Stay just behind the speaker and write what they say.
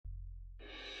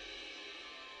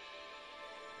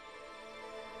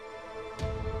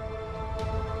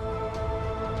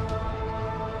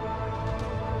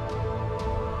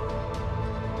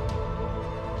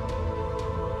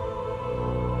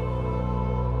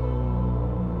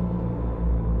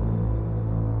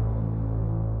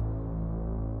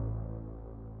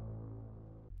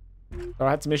So I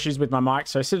had some issues with my mic.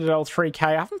 So Citadel 3K,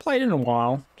 I haven't played in a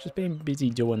while. Just been busy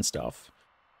doing stuff.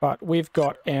 But we've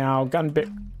got our gun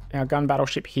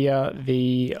battleship here,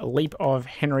 the Leap of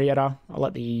Henryetta. I'll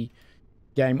let the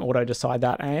game auto decide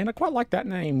that, and I quite like that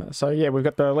name. So yeah, we've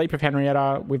got the Leap of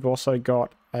Henryetta. We've also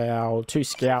got our 2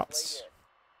 scouts.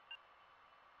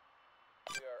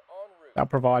 They'll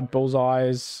provide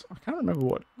bullseyes. I can't remember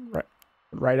what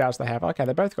radars they have. Okay,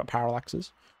 they both got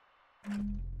parallaxes.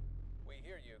 We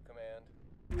hear you,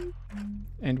 command.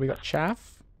 And we got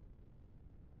chaff.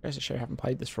 Goes to show I haven't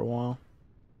played this for a while.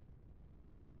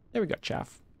 There we got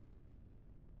chaff.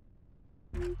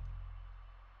 So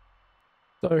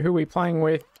who are we playing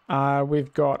with?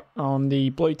 We've got on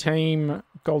the blue team,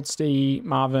 Goldstee,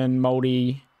 Marvin,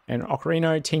 Moldy, and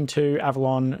Ocarino. Team 2,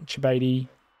 Avalon, Chibade,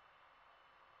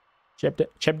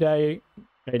 Chebday,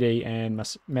 JD, and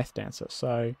Meth Dancer.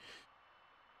 So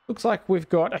looks like we've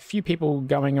got a few people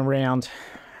going around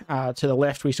to the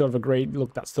left. We sort of agreed,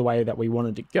 look, that's the way that we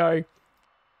wanted to go.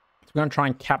 So we're going to try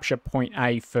and capture point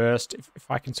A first. If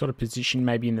I can sort of position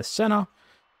maybe in the center,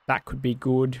 that could be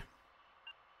good.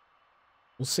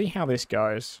 We'll see how this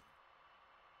goes.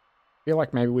 I feel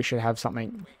like maybe we should have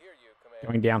something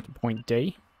going down to point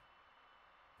D.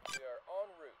 We are en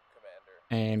route, Commander.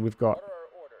 And we've got What are our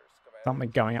orders, Commander? something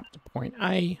going up to point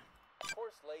A.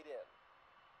 Course laid in.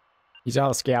 These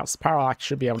other scouts, Parallax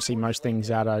should be able to see most things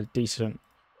at a decent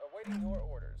Awaiting your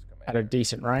orders,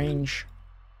 Commander. range.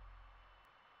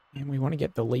 And we want to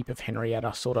get the Leap of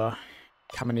Henryetta sort of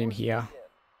coming in here.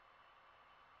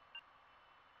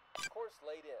 Course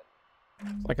laid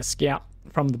in. Like a scout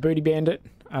from the Booty Bandit,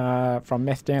 from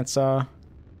Meth Dancer.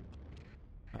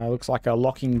 Looks like a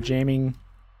locking, jamming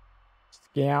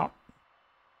scout.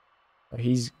 So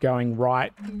he's going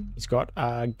right. He's got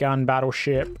a gun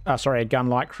battleship. Sorry, a gun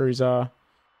light cruiser.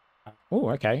 Oh,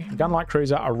 okay. A gun light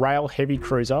cruiser, a rail heavy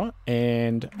cruiser,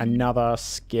 and another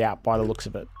scout by the looks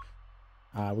of it.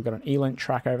 We've got an E-Link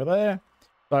track over there.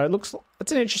 So it looks,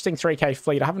 it's an interesting 3K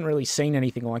fleet. I haven't really seen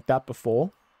anything like that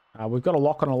before. We've got a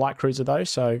lock on a light cruiser though,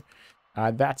 so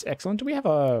that's excellent. Do we have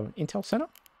a intel center?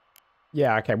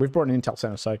 Yeah, okay, we've brought an intel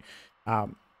center, so that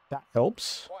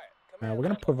helps. We're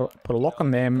going to put a lock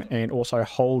on them and also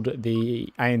hold the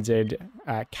ANZ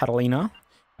Catalina.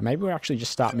 And maybe we'll actually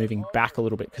just start moving back a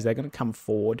little bit because they're going to come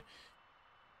forward.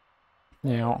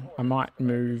 Now, I might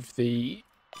move the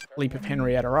Leap of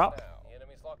Henryetta up.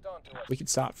 We could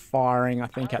start firing, I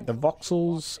think, at the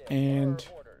voxels, and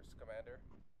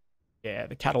yeah,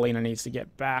 the Catalina needs to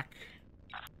get back.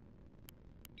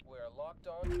 We're locked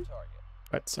on to target.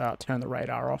 Let's turn the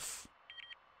radar off.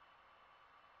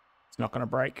 It's not going to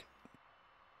break.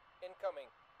 Incoming.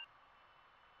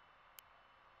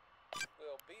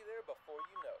 We'll be there before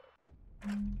you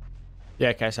know it. Yeah,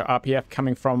 okay, so RPF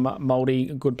coming from Moldy,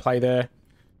 good play there.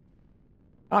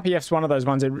 RPF's one of those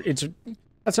ones, it's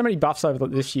had so many buffs over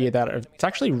this year that it's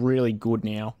actually really good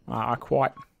now. I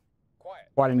quite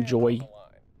enjoy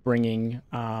bringing,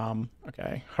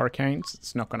 okay, Hurricanes,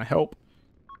 it's not going to help.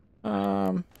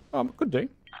 Could do.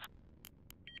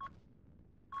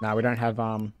 No, we don't have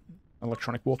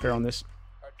electronic warfare on this.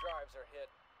 Our drives are hit.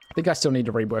 I think I still need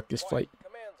to rework this fleet.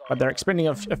 But they're expending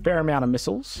a fair amount of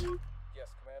missiles. Yes,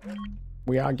 Commander.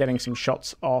 We are getting some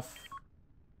shots off.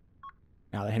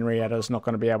 Now the Henrietta's not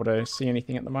going to be able to see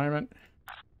anything at the moment.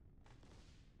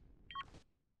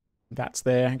 That's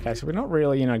there. Okay, so we're not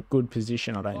really in a good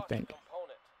position, I don't think.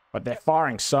 But they're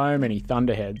firing so many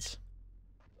Thunderheads.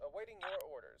 Awaiting your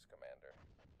orders, Commander.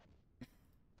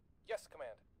 Yes,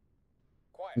 Command.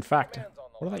 Quiet. In fact, Command's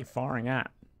on the what are they line. firing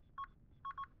at?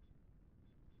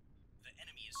 The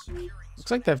enemy is securing. Looks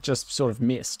like they've just sort of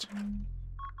missed.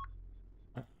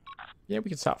 Yeah, we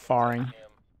can start firing.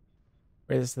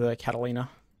 Where's the Catalina?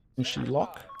 Can she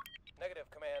lock? Negative,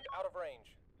 Command. Out of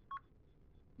range.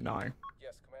 No.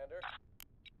 Yes, Commander.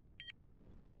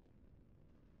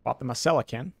 But the Marcella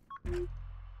can. We are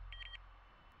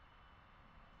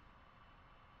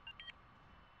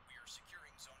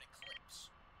securing zone eclipse.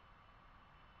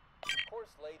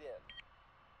 Course laid in.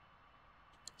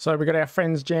 So we got our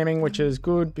friends jamming, which is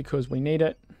good because we need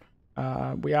it.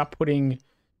 We are putting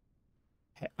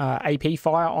AP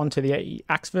fire onto the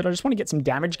Axford. I just want to get some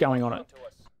damage going on it.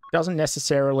 Doesn't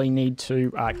necessarily need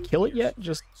to kill it yet.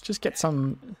 Just get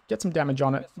some damage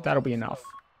on it. That'll be enough.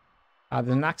 There's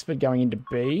an Axford going into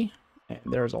B, and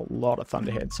there is a lot of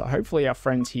Thunderheads. So hopefully our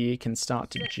friends here can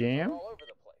start to jam. All over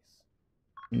the place.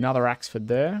 Another Axford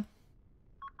there.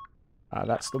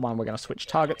 That's the one we're going to switch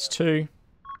targets to.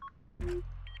 And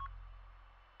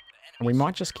we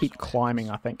might just keep climbing,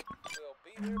 I think. We'll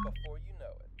be there before you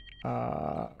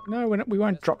know it. No, we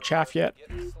won't drop chaff yet.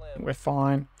 Getting slim. We're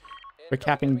fine. We're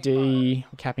capping D,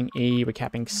 we're capping E, we're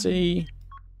capping C.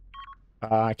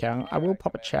 Okay, I will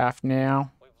pop a chaff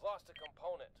now. We've lost a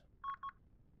component.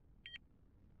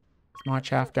 Is my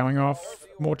chaff going off?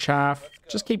 More chaff.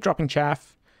 Just keep dropping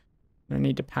chaff. No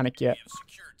need to panic yet. We have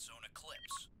secured zone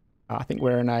eclipse. I think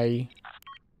we're in a...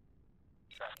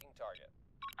 Tracking target.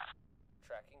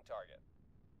 Tracking target.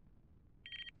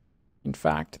 In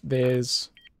fact, there's...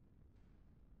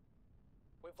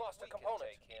 We've lost a component.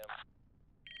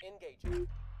 Engaging.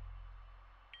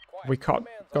 We got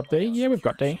D? Yeah, we've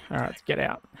got D. Alright, let's get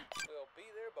out. We'll be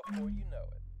there before you know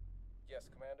it. Yes,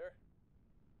 Commander.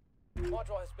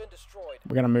 Module has been destroyed.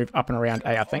 We're going to move up and around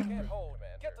A, I think. Can't hold, man.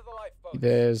 Get to the lifeboat.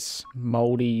 There's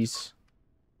moldies.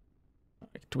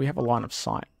 Do we have a line of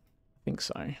sight? I think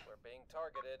so. We're being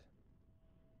targeted.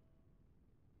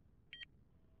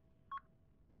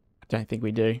 I don't think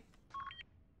we do.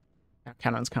 Our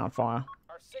cannons can't fire.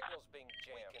 Our signal's being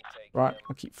jammed. We can take Right, him.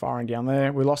 we'll keep firing down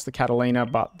there. We lost the Catalina,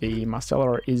 but the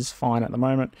Marcella is fine at the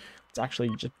moment. Let's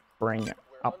actually just bring it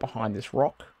up behind this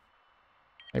rock.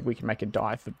 Maybe we can make a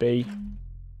dive for B.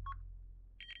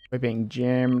 We're being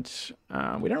jammed.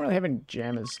 We don't really have any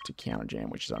jammers to counter jam,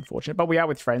 which is unfortunate. But we are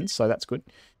with friends, so that's good.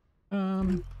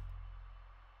 So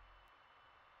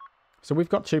we've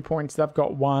got 2 points. They've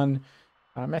got 1.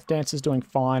 Meth Dancer's doing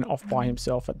fine off by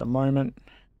himself at the moment.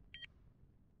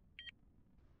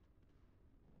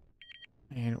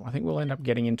 And I think we'll end up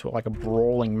getting into like a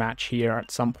brawling match here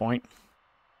at some point.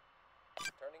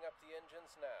 Turning up the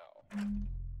engines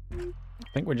now. I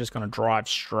think we're just going to drive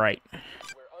straight We're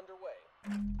underway.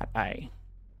 at A.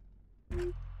 We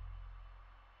are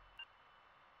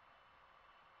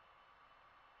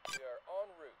en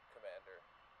route,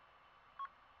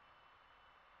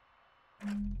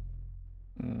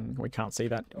 Commander. We can't see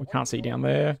that. We can't see down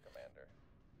there. Commander.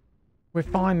 We're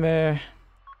fine there.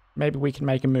 Maybe we can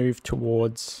make a move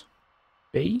towards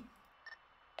B.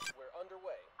 We're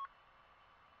underway.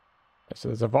 So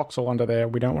there's a voxel under there.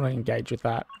 We don't want to engage with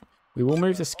that. We will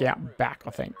move the scout back, I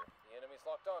think. The enemy's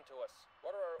locked on to us.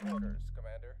 What are our orders,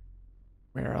 Commander?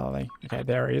 Where are they? Okay,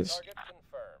 there he is. Target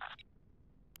confirmed.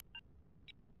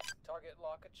 Target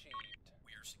lock achieved.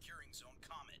 We are securing zone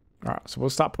comet. Alright, so we'll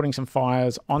start putting some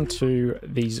fires onto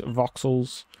these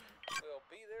voxels. We'll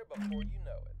be there before you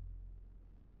know it.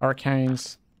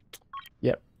 Hurricanes.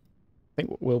 Yep. I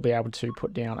think we'll be able to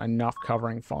put down enough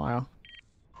covering fire.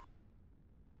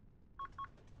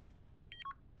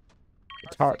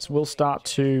 The turrets will start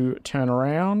to turn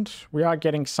around. We are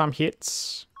getting some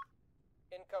hits.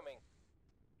 Incoming.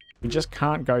 We just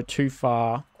can't go too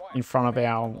far in front of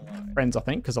our friends, I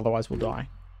think, because otherwise we'll die.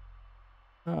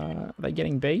 Are they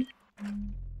getting B?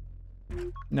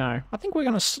 No. I think we're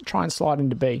going to try and slide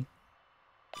into B.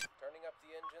 Turning up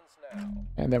the engines now.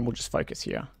 And then we'll just focus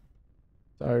here.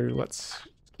 So let's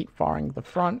keep firing the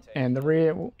front and the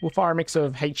rear. We'll fire a mix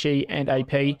of HE and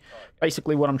AP.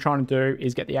 Basically what I'm trying to do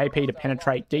is get the AP to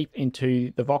penetrate deep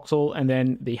into the voxel, and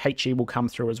then the HE will come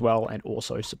through as well and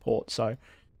also support. So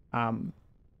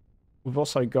we've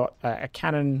also got a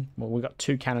cannon. Well, we've got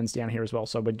 2 cannons down here as well,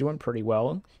 so we're doing pretty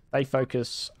well. They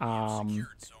focus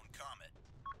Secured zone comet.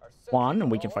 Our one, and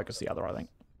we can focus the other, I think.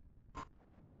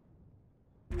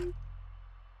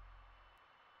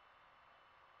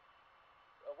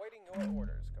 Awaiting your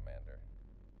orders, Commander.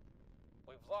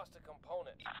 We've lost a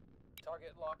component.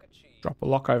 Target lock achieved. Drop a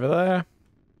lock over there.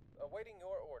 Awaiting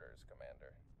your orders,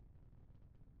 Commander.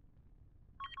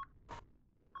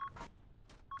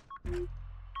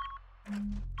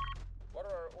 What are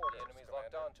our orders? The enemy's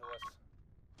locked on to us.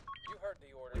 You heard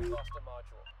the orders. Lost a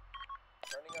module.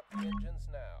 Turning up the engines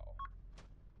now.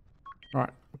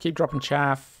 Alright, we'll keep dropping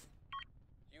chaff.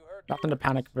 You heard the Nothing to orders.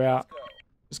 panic about. Let's go.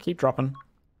 Just keep dropping.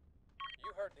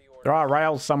 You heard the orders. There are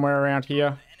rails somewhere around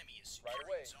here. The enemy is Right securing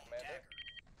away, zone Commander. dagger.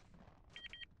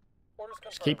 Orders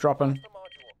confirmed. keep dropping. Lost the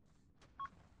module.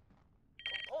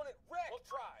 Component wrecked. We'll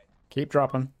try. Keep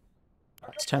dropping.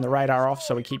 Let's turn the radar off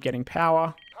so we keep getting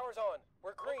power. Power's on.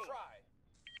 We're green.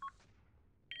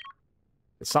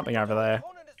 There's something over there.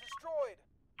 Component is destroyed.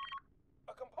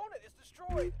 A component is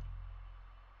destroyed.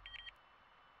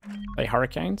 They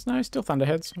hurricanes? No, still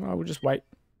thunderheads. Well, we'll just wait.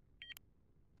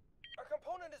 Our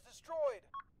component is destroyed.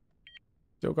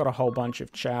 Still got a whole bunch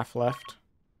of chaff left.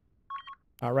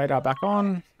 Radar back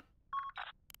on.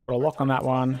 Put a lock on that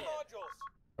one. Modules.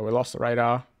 Oh, we lost the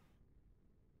radar.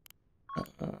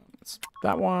 It's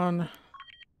that one.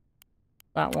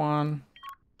 That one.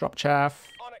 Drop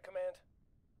chaff. On it, Command.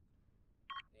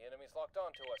 The enemy's locked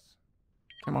on to us.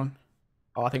 Come on.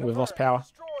 Oh, I think we've lost power.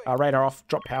 Destroyed. Radar off.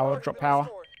 Drop power. Target Drop been power.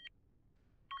 restored.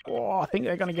 Oh, I think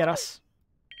they're going to get us.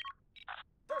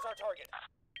 There's our target.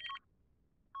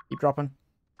 Keep dropping.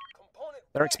 Component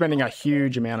They're expending a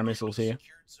huge amount of missiles here.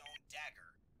 Secured zone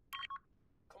dagger.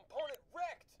 Component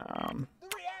wrecked. The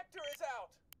reactor is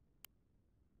out.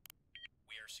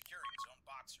 We are securing zone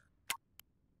boxer.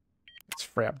 Let's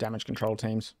free up damage control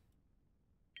teams.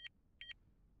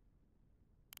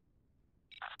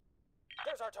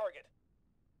 There's our target.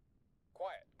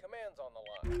 Quiet. Command's on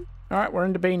the line. All right, we're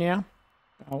into B now.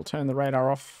 I'll turn the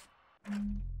radar off.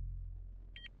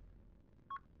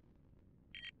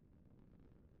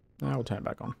 Now we'll turn it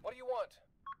back on. What do you want?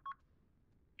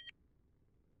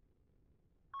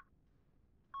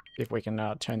 See if we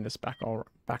can turn this back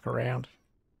around.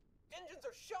 Engines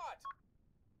are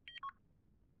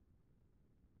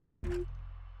shot.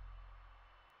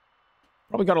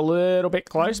 Probably got a little bit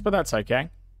close, but that's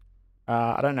okay.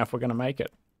 I don't know if we're going to make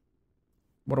it.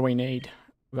 What do we need?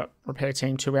 We've got repair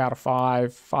team 2 out of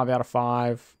 5, 5 out of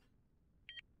 5.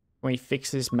 Can we fix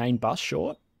this main bus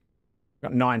short? We've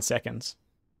got 9 seconds.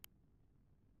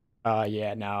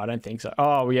 Yeah, no, I don't think so.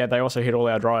 Oh, yeah, they also hit all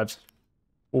our drives.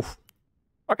 Oof.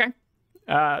 Okay.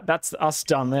 That's us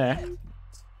done there.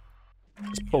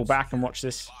 Just pull back and watch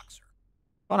this. Boxer.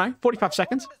 Oh no, 45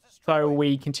 seconds. So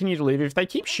we continue to live. If they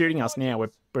keep shooting us now,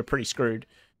 we're pretty screwed.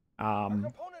 Component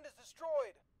is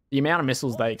destroyed. The amount of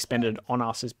missiles they expended on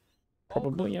us is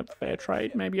probably a fair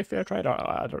trade. Maybe a fair trade.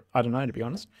 I don't know, to be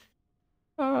honest.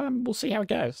 We'll see how it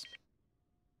goes.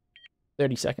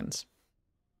 30 seconds.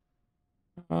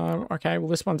 Okay, well,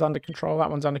 this one's under control.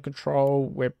 That one's under control.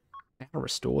 We're out of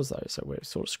restores, though, so we're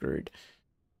sort of screwed.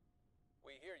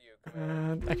 We hear you,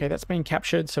 Command. Okay, that's been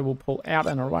captured, so we'll pull out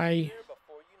and away. Here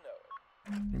before you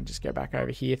know it. And just go back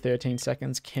over here. 13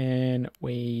 seconds. Can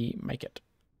we make it?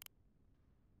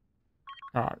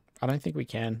 Alright, I don't think we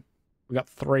can. We got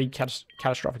 3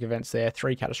 catastrophic events there.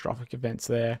 3 catastrophic events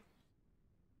there.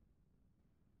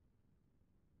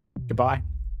 Goodbye.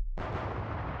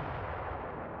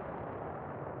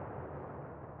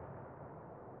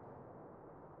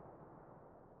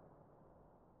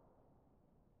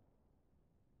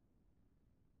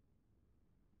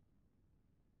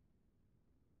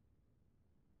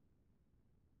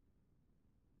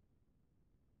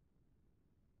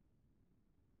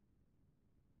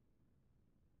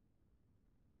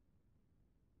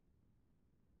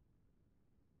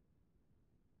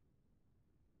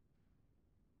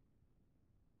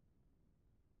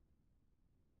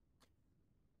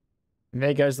 And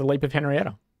there goes the leap of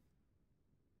Henryetta.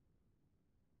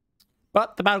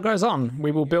 But the battle goes on.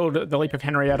 We will build the leap of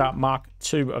Henryetta Mark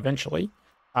II eventually.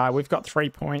 We've got 3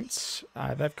 points.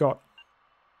 They've got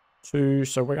 2,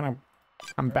 so we're going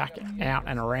to come back out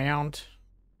and around.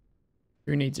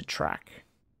 Who needs a track?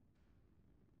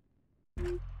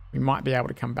 We might be able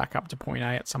to come back up to point A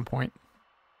at some point.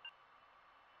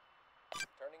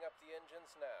 Turning up the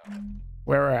engines now.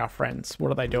 Where are our friends?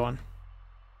 What are they doing?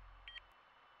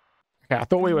 Okay, I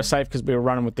thought we were safe because we were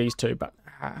running with these two, but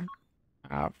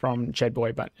from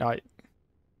Jedboy, but I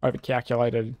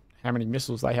overcalculated how many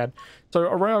missiles they had. So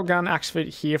a railgun Axford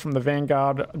here from the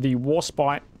Vanguard, the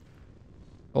Warspite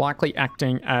likely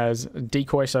acting as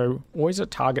decoy, so always a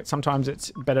target. Sometimes it's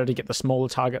better to get the smaller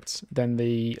targets than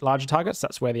the larger targets.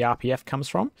 That's where the RPF comes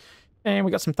from. And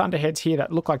we got some Thunderheads here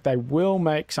that look like they will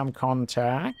make some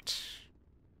contact.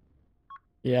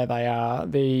 Yeah, they are.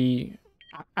 The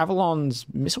Avalon's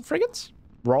missile frigates?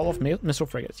 Roll-off missile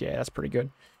frigates. Yeah, that's pretty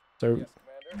good. So Yes,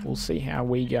 Commander. we'll see how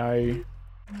we go.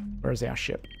 Where's our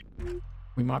ship?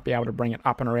 We might be able to bring it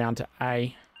up and around to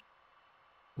A.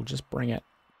 We'll just bring it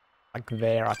like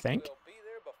there, I think. We'll be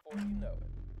there before you know it.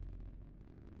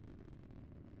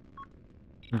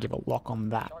 And give a lock on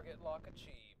that. Target lock achieved.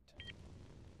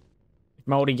 If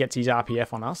Moldy gets his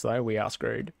RPF on us, though, we are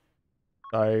screwed.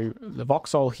 So the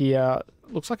Vauxhall here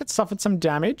looks like it suffered some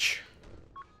damage.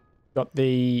 Got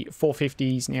the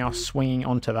 450s now swinging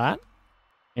onto that.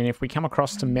 And if we come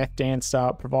across to Meth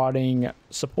Dancer providing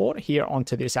support here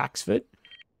onto this Axford.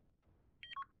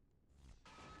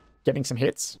 Getting some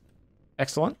hits.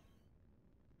 Excellent.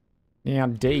 Now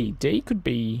D. D could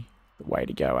be the way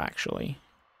to go, actually.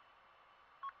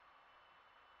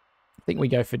 I think we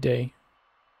go for D.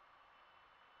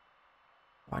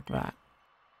 Like that.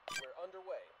 We're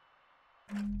underway.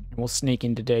 And we'll sneak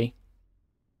into D.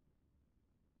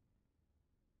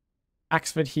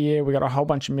 Axford here. We got a whole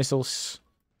bunch of missiles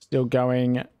still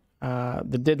going.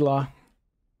 The Diddler.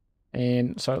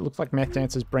 And so it looks like Meth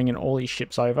Dancer's bringing all these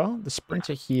ships over. The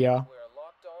Sprinter here. We're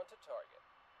locked on to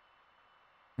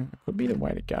target. Could be the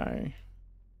way to go.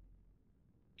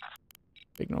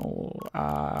 Signal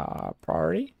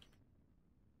priority.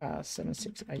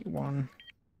 7681.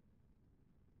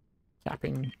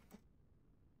 Capping.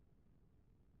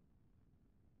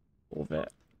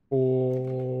 Corvette.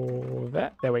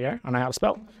 that. There we go. I know how to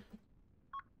spell.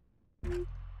 We are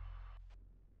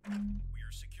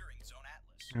securing Zone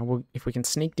Atlas. Now if we can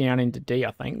sneak down into D,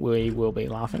 I think we will be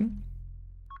laughing.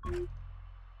 We are en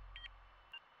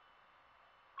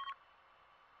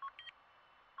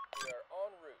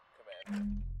route,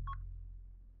 Commander.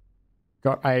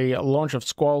 Got a launch of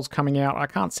squalls coming out. I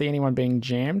can't see anyone being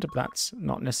jammed, but that's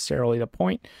not necessarily the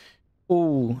point.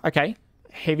 Ooh, okay.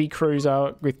 Heavy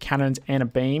cruiser with cannons and a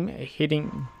beam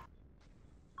hitting...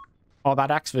 Oh, that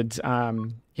Axford's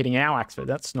hitting our Axford.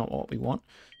 That's not what we want.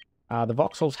 The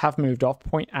Vauxhalls have moved off.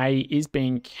 Point A is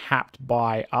being capped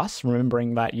by us,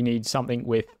 remembering that you need something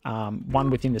with one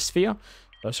within the sphere.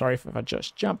 So sorry if I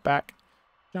just jump back.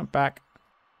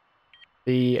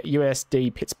 The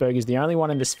USD Pittsburgh is the only one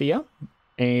in the sphere,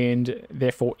 and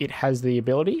therefore it has the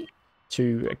ability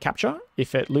to capture.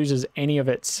 If it loses any of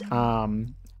its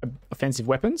offensive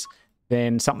weapons,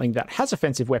 then something that has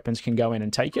offensive weapons can go in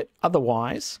and take it.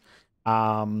 Otherwise,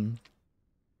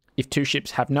 if two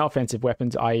ships have no offensive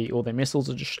weapons, i.e. all their missiles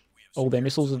are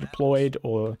deployed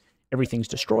or everything's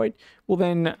destroyed, well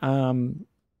then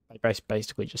they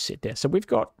basically just sit there. So we've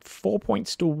got 4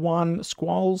 points to 1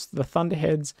 squalls. The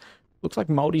Thunderheads, looks like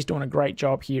Moldy's doing a great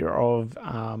job here of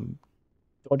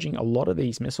dodging a lot of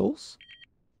these missiles.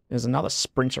 There's another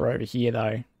sprinter over here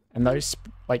though, and those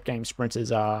late game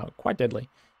sprinters are quite deadly.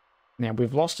 Now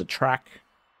we've lost a track.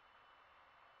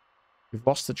 We've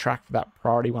lost the track for that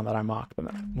priority one that I marked,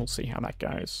 but we'll see how that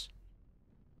goes.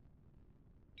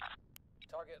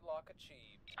 Target lock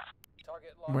achieved.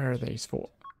 Target lock Where are achieved. these for?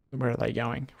 Where are they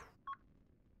going?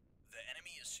 The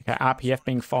enemy is Okay, securing RPF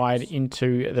being fired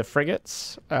into the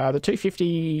frigates. The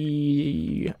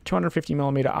 250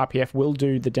 millimeter RPF will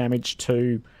do the damage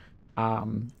to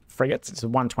frigates. It's the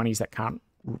 120s that can't.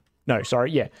 No,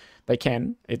 sorry, yeah, they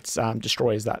can. It's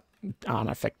destroyers that aren't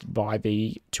affected by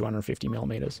the 250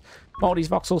 millimeters. Moldy's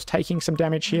Vauxhall's taking some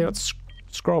damage here. Let's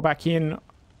scroll back in.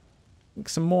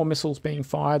 Some more missiles being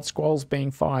fired. Squalls being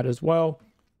fired as well.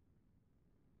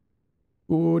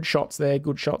 Good shots there.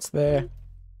 Good shots there.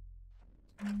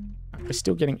 We're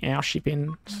still getting our ship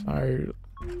in, so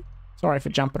sorry for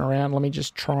jumping around. Let me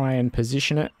just try and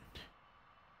position it.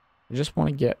 I just want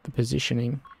to get the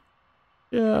positioning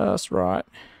just right.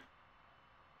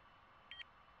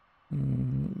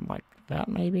 Like that,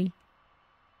 maybe.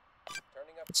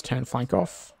 Turning up Let's the turn engines flank now.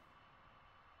 off.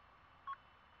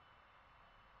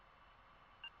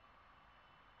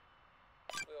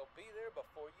 We'll be there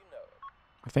before you know it.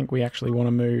 I think we actually want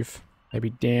to move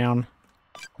maybe down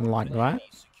and like the that, enemy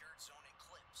secured Zone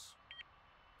Eclipse.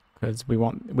 because we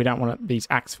don't want these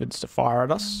Axfords to fire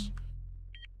at us.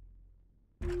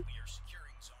 We are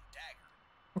securing Zone Dagger.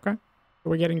 Okay, so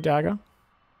we're getting dagger.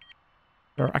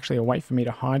 They're actually a way for me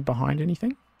to hide behind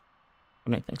anything.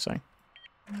 I don't think so.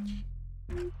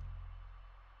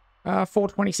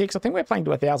 426. I think we're playing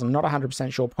to 1,000. Not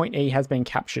 100% sure. Point E has been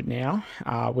captured now.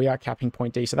 We are capping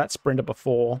point D. So that sprinter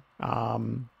before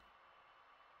will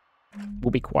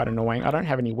be quite annoying. I don't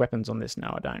have any weapons on this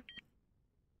now. I don't.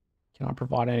 Can I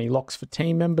provide any locks for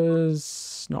team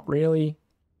members? Not really.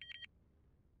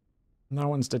 No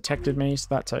one's detected me, so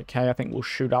that's okay. I think we'll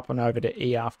shoot up and over to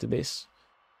E after this.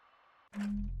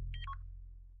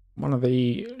 One of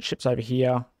the ships over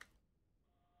here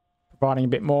providing a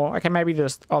bit more. Okay, maybe the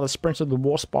sprinter, the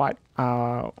Warspite.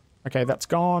 Okay, that's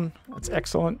gone. That's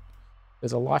excellent.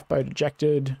 There's a lifeboat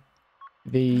ejected.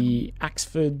 The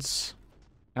Axfords.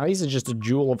 Now these are just a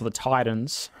duel of the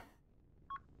Titans.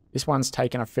 This one's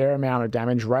taken a fair amount of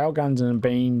damage. Railguns and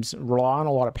beams rely on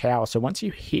a lot of power. So once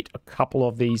you hit a couple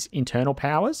of these internal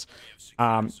powers,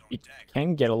 it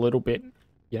can get a little bit,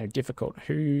 difficult.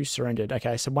 Who surrendered?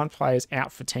 Okay, so one player's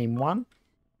out for team 1.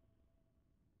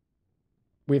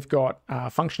 We've got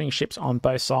functioning ships on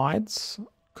both sides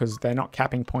because they're not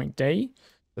capping point D.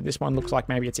 So this one looks like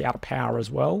maybe it's out of power as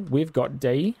well. We've got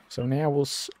D. So now we'll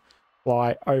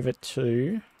fly over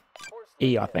to Course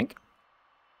E, I laid in. think.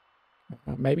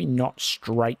 Maybe not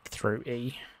straight through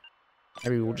E.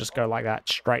 Maybe we'll just go like that,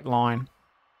 straight line.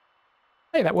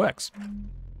 Hey, that works.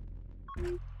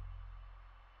 So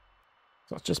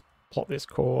let's just plot this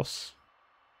course.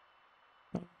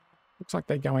 Looks like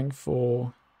they're going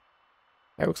for...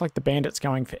 It looks like the bandit's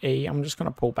going for E. I'm just going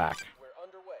to pull back. We're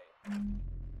underway.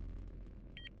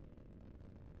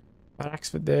 That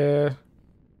Axford there.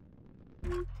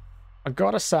 I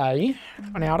gotta say,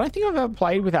 now I don't think I've ever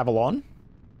played with Avalon,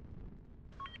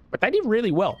 but they did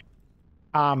really well.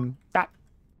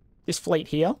 This fleet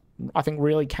here, I think,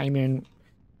 really came in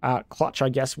clutch, I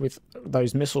guess, with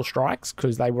those missile strikes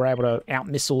because they were able to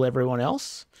out-missile everyone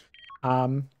else.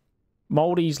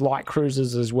 Moldy's light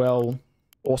cruisers as well,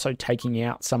 also taking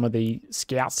out some of the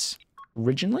scouts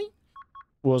originally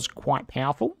was quite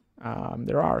powerful.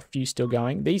 There are a few still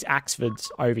going. These Axfords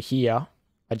over here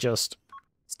are just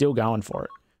still going for it.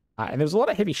 And there's a lot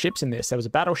of heavy ships in this. There was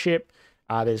a battleship.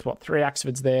 There's, what, 3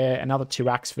 Axfords there, another 2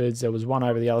 Axfords. There was one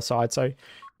over the other side. So,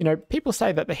 you know, people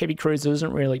say that the heavy cruiser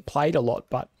isn't really played a lot,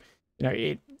 but, you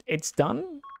know, it's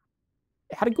done.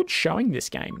 It had a good showing this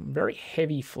game. Very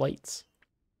heavy fleets.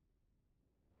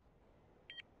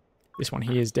 This one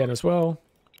here is dead as well.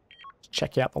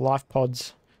 Check out the life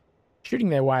pods. Shooting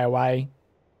their way away.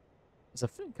 There's a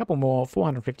couple more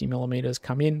 450 millimeters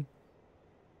come in.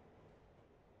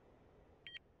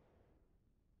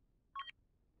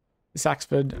 This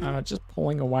Axford just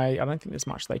pulling away. I don't think there's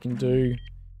much they can do.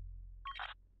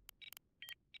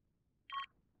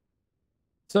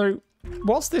 So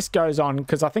whilst this goes on,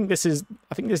 because I think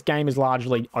this game is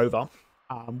largely over.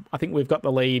 I think we've got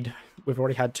the lead. We've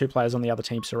already had 2 players on the other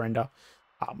team surrender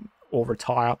or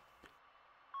retire.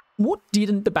 What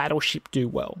didn't the battleship do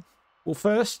well? Well,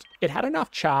 first, it had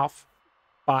enough chaff,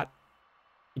 but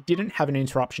it didn't have an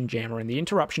interruption jammer, and the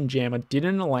interruption jammer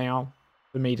didn't allow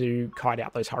for me to kite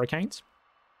out those hurricanes.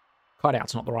 Kite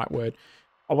out's not the right word.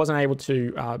 I wasn't able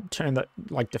to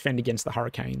defend against the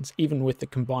hurricanes, even with the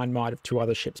combined might of 2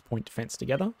 other ships' point defense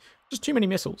together. Just too many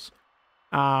missiles.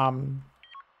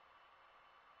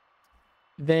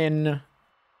 Then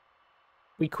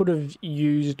we could have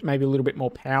used maybe a little bit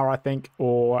more power, I think,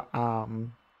 or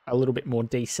a little bit more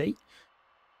DC.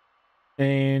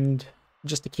 And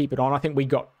just to keep it on, I think we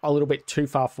got a little bit too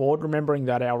far forward, remembering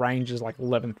that our range is like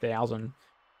 11,000.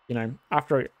 You know,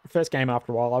 after first game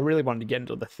after a while, I really wanted to get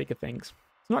into the thick of things.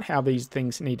 It's not how these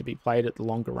things need to be played at the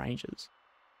longer ranges.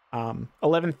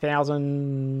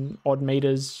 11,000 odd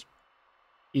meters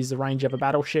is the range of a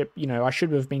battleship. You know, I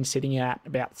should have been sitting at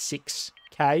about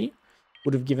 6k.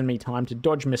 Would have given me time to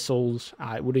dodge missiles.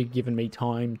 It would have given me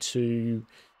time to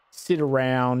sit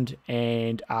around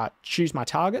and choose my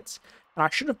targets. And I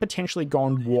should have potentially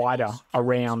gone wider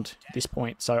around this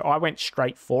point. So I went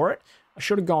straight for it. I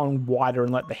should have gone wider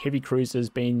and let the heavy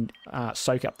cruisers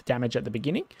soak up the damage at the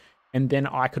beginning. And then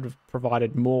I could have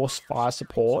provided more fire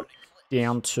support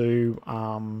down to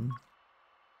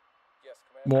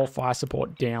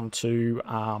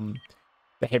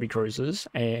the heavy cruisers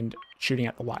and shooting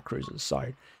at the light cruisers. So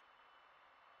I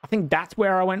think that's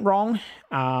where I went wrong.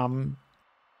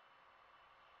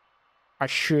 I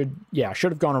should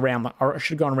have gone around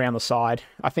the side.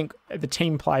 I think the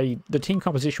team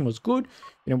composition was good.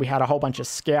 You know, we had a whole bunch of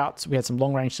scouts. We had some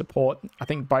long range support. I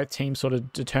think both teams sort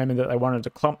of determined that they wanted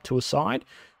to clump to a side,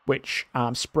 which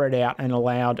spread out and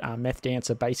allowed Meth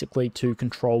Dancer basically to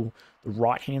control the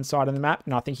right-hand side of the map.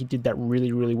 And I think he did that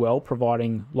really, really well,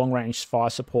 providing long-range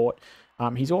fire support.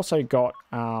 He's also got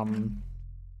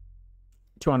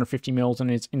 250 mils on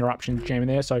his interruption jammer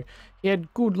there. So he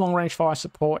had good long-range fire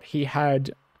support. He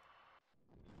had...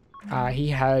 looks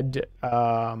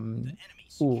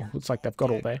like they've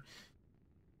got all there.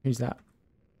 Who's that?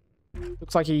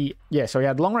 Looks like so he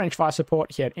had long-range fire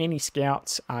support, he had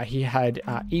anti-scouts, he had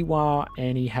EWA,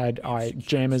 and he had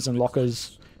jammers and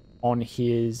lockers on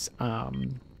his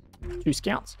 2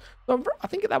 scouts. So I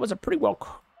think that was a pretty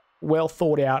well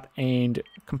thought out and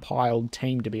compiled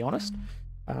team, to be honest.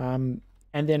 And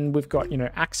then we've got, you know,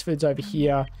 Axfords over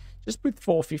here, just with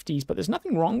 450s, but there's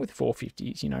nothing wrong with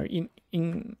 450s, you know,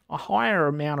 in a higher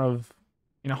amount of,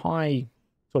 in a high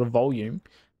sort of volume, I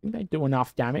think they do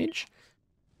enough damage.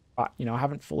 But, you know, I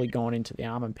haven't fully gone into the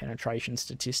armor penetration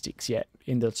statistics yet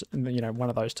in the you know, one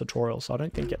of those tutorials. So I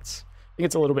don't think I think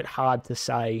it's a little bit hard to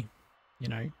say, you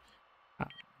know.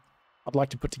 I'd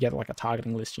like to put together like a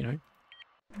targeting list, you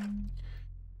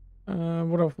know.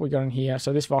 What have we got in here?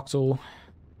 So this voxel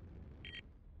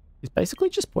is basically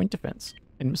just point defense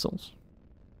and missiles.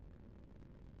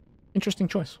 Interesting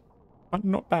choice. But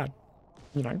not bad,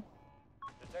 you know.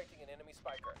 Detecting an enemy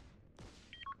spiker.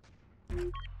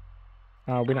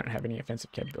 We don't have any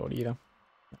offensive capability either.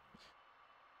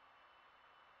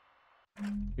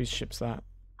 Whose ship's that?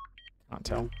 Can't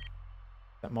tell. Is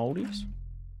that Maldives?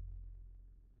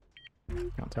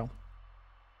 Can't tell.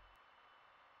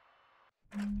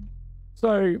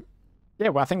 So, yeah,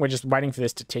 well, I think we're just waiting for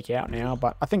this to tick out now,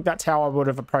 but I think that's how I would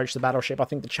have approached the battleship. I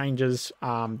think the changes,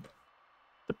 the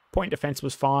point defense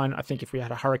was fine. I think if we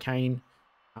had a hurricane,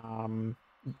 I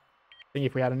think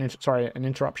if we had an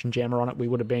interruption jammer on it, we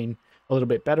would have been a little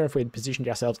bit better. If we had positioned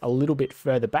ourselves a little bit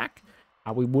further back,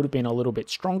 we would have been a little bit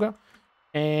stronger.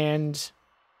 And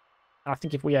I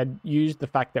think if we had used the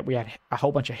fact that we had a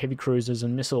whole bunch of heavy cruisers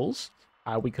and missiles,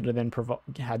 we could have then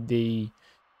had the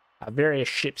various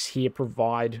ships here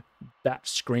provide that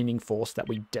screening force that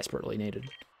we desperately needed.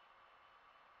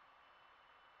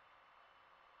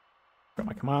 Got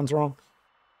my commands wrong.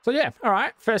 So yeah, all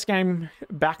right. First game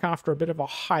back after a bit of a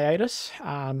hiatus.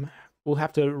 We'll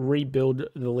have to rebuild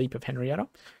the Leap of Henryetta.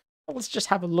 Let's just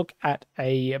have a look at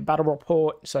a battle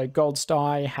report. So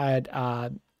Goldsty had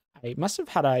must have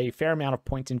had a fair amount of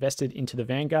points invested into the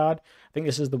Vanguard. I think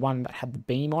this is the one that had the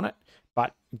beam on it,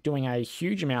 but doing a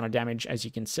huge amount of damage, as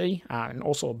you can see, and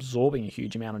also absorbing a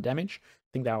huge amount of damage. I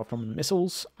think they were from the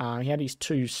missiles. He had his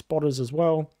 2 spotters as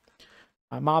well.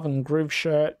 Marvin Groove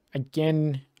Shirt,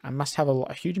 again, must have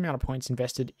a huge amount of points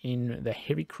invested in the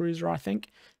heavy cruiser, I think.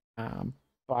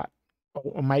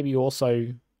 Or maybe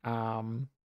also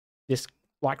this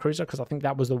light cruiser, because I think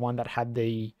that was the one that had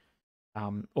the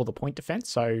all the point defense,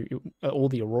 so all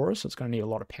the Auroras, so it's going to need a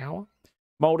lot of power.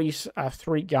 Moldy's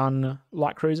 3-gun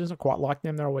light cruisers, I quite like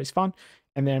them, they're always fun.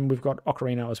 And then we've got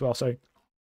Ocarina as well. So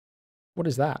what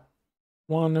is that?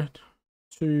 1,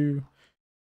 2,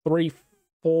 3,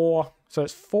 4. So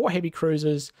it's 4 heavy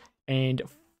cruisers and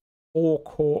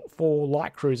 4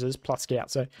 light cruisers plus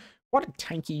scouts. So quite a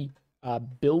tanky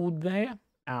build there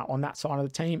on that side of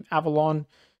the team. Avalon,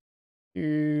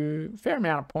 fair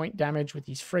amount of point damage with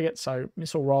his frigate, so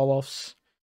missile roll-offs.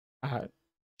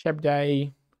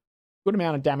 Chebday, good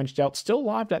amount of damage dealt, still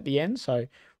alive at the end, so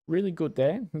really good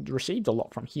there. Received a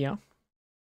lot from here.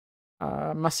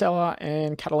 Marcella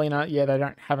and Catalina, yeah, they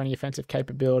don't have any offensive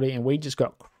capability, and we just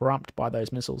got crumped by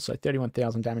those missiles, so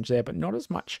 31,000 damage there, but not as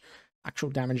much actual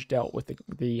damage dealt with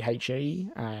the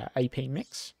HE AP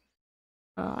mix.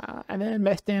 And then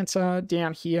Meth Dancer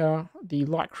down here, the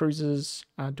light cruisers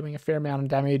doing a fair amount of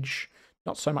damage,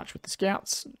 not so much with the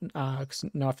scouts, because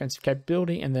no offensive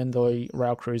capability, and then the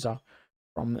rail cruiser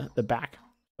from the back.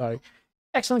 So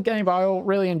excellent game by all,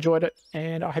 really enjoyed it,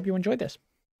 and I hope you enjoyed this.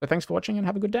 So thanks for watching and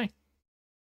have a good day.